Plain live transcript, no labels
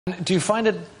Do you find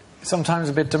it sometimes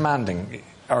a bit demanding?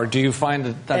 Or do you find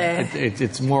that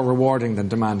it's more rewarding than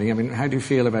demanding? I mean, how do you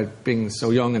feel about being so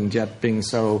young and yet being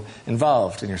so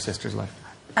involved in your sister's life?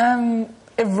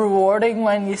 Rewarding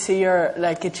when you see her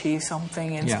achieve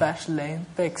something in Special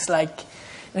Olympics. Like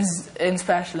in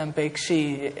Special Olympics,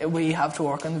 we have to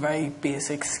work on very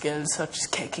basic skills such as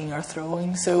kicking or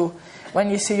throwing. So when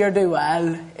you see her do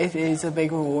well, it is a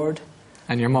big reward.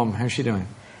 And your mum, how's she doing?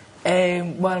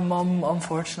 Well, Mum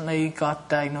unfortunately got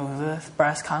diagnosed with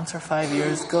breast cancer 5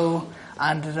 years ago,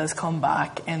 and it has come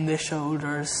back in the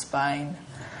shoulders, spine,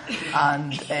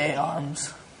 and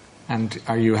arms. And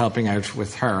are you helping out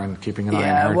with her and keeping an eye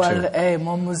on her too? Yeah, well,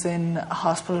 Mum was in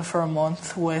hospital for a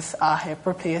month with a hip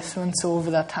replacement, so over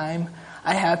that time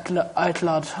I helped out a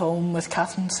lot at home with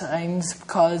Catherine signs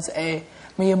because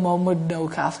me and Mum would know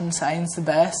Catherine signs the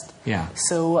best. Yeah.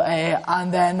 So,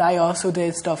 and then I also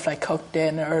did stuff like cook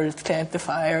dinner, clean up the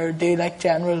fire, do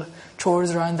general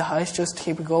chores around the house just to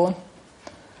keep it going.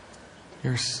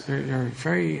 You're a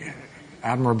very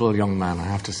admirable young man, I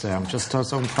have to say. I'm just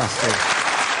so impressed with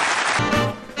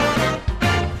you.